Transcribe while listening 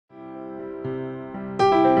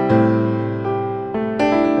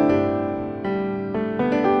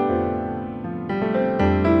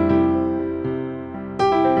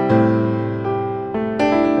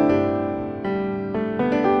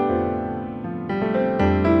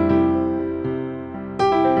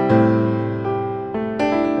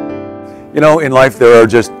You know, in life there are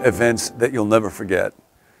just events that you'll never forget.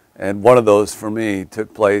 And one of those for me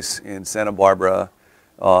took place in Santa Barbara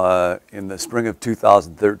in the spring of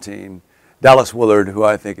 2013. Dallas Willard, who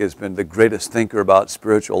I think has been the greatest thinker about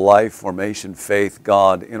spiritual life, formation, faith,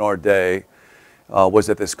 God in our day, was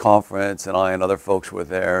at this conference, and I and other folks were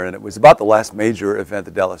there. And it was about the last major event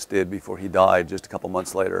that Dallas did before he died just a couple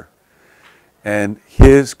months later. And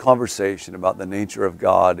his conversation about the nature of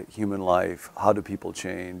God, human life, how do people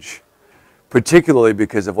change, particularly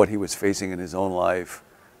because of what he was facing in his own life,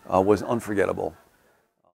 was unforgettable.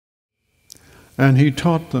 And he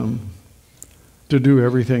taught them to do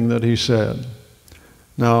everything that he said.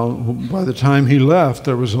 Now, by the time he left,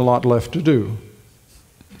 there was a lot left to do.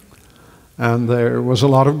 And there was a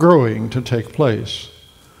lot of growing to take place.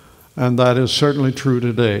 And that is certainly true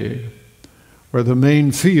today, where the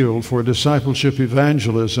main field for discipleship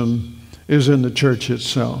evangelism is in the church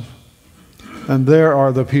itself. And there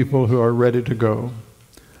are the people who are ready to go.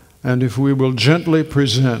 And if we will gently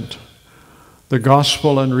present the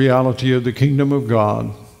gospel and reality of the kingdom of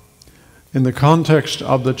God in the context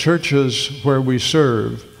of the churches where we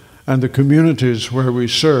serve and the communities where we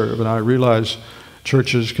serve, and I realize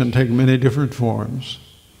churches can take many different forms,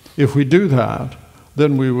 if we do that,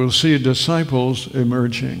 then we will see disciples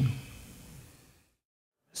emerging.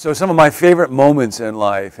 So some of my favorite moments in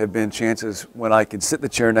life have been chances when I could sit in the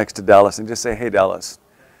chair next to Dallas and just say, hey Dallas,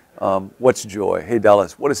 what's joy? Hey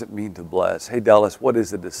Dallas, what does it mean to bless? Hey Dallas, what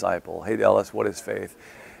is a disciple? Hey Dallas, what is faith?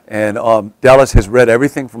 And Dallas has read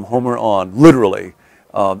everything from Homer on, literally,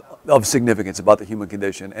 of significance about the human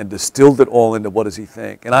condition and distilled it all into what does he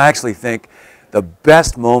think. And I actually think the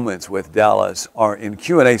best moments with Dallas are in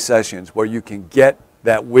Q&A sessions where you can get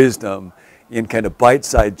that wisdom in kind of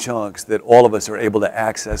bite-sized chunks that all of us are able to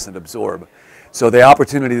access and absorb. So the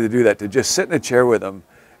opportunity to do that, to just sit in a chair with him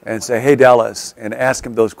and say, hey Dallas, and ask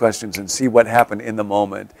him those questions and see what happened in the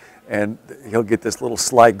moment. And he'll get this little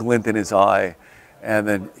sly glint in his eye, and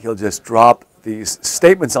then he'll just drop these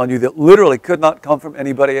statements on you that literally could not come from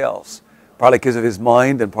anybody else, partly because of his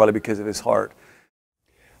mind and partly because of his heart.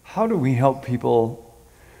 How do we help people,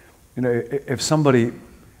 you know, if somebody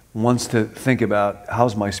wants to think about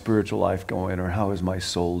how's my spiritual life going or how is my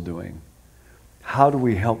soul doing? How do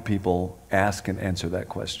we help people ask and answer that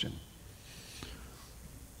question?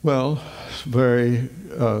 Well, very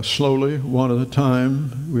slowly, one at a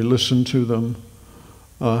time, we listen to them.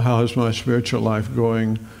 How is my spiritual life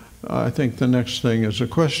going? I think the next thing is a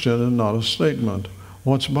question and not a statement.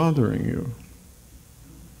 What's bothering you?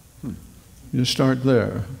 You start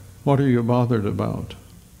there. What are you bothered about?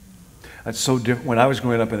 That's so different. When I was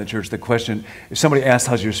growing up in the church, the question, if somebody asked,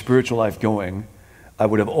 how's your spiritual life going, I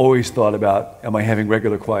would have always thought about, am I having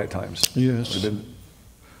regular quiet times? Yes.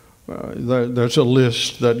 There's a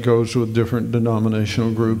list that goes with different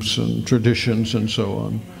denominational groups and traditions and so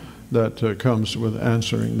on that comes with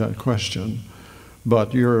answering that question.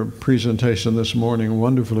 But your presentation this morning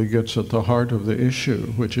wonderfully gets at the heart of the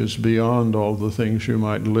issue, which is beyond all the things you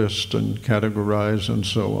might list and categorize and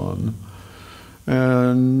so on.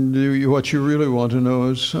 And what you really want to know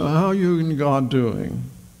is, how are you and God doing?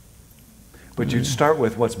 But you'd start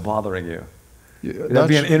with what's bothering you. That'd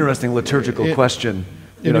be an interesting liturgical question.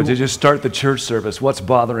 You know, to just start the church service, what's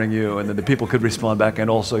bothering you? And then the people could respond back,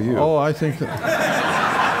 and also you. Oh, I think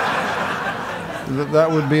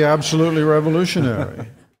that would be absolutely revolutionary.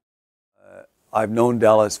 I've known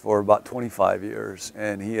Dallas for about 25 years,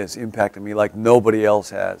 and he has impacted me like nobody else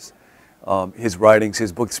has. His writings,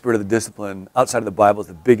 his book, The Spirit of the Discipline, outside of the Bible, is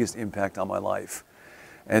the biggest impact on my life.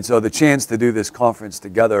 And so the chance to do this conference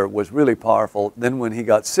together was really powerful. Then when he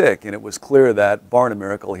got sick, and it was clear that, barring a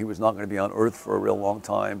miracle, he was not going to be on earth for a real long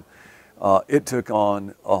time, it took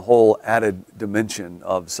on a whole added dimension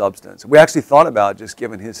of substance. We actually thought about, just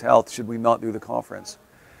given his health, should we not do the conference?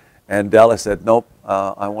 And Dallas said, nope,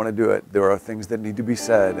 I want to do it. There are things that need to be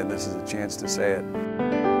said, and this is a chance to say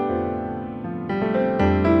it.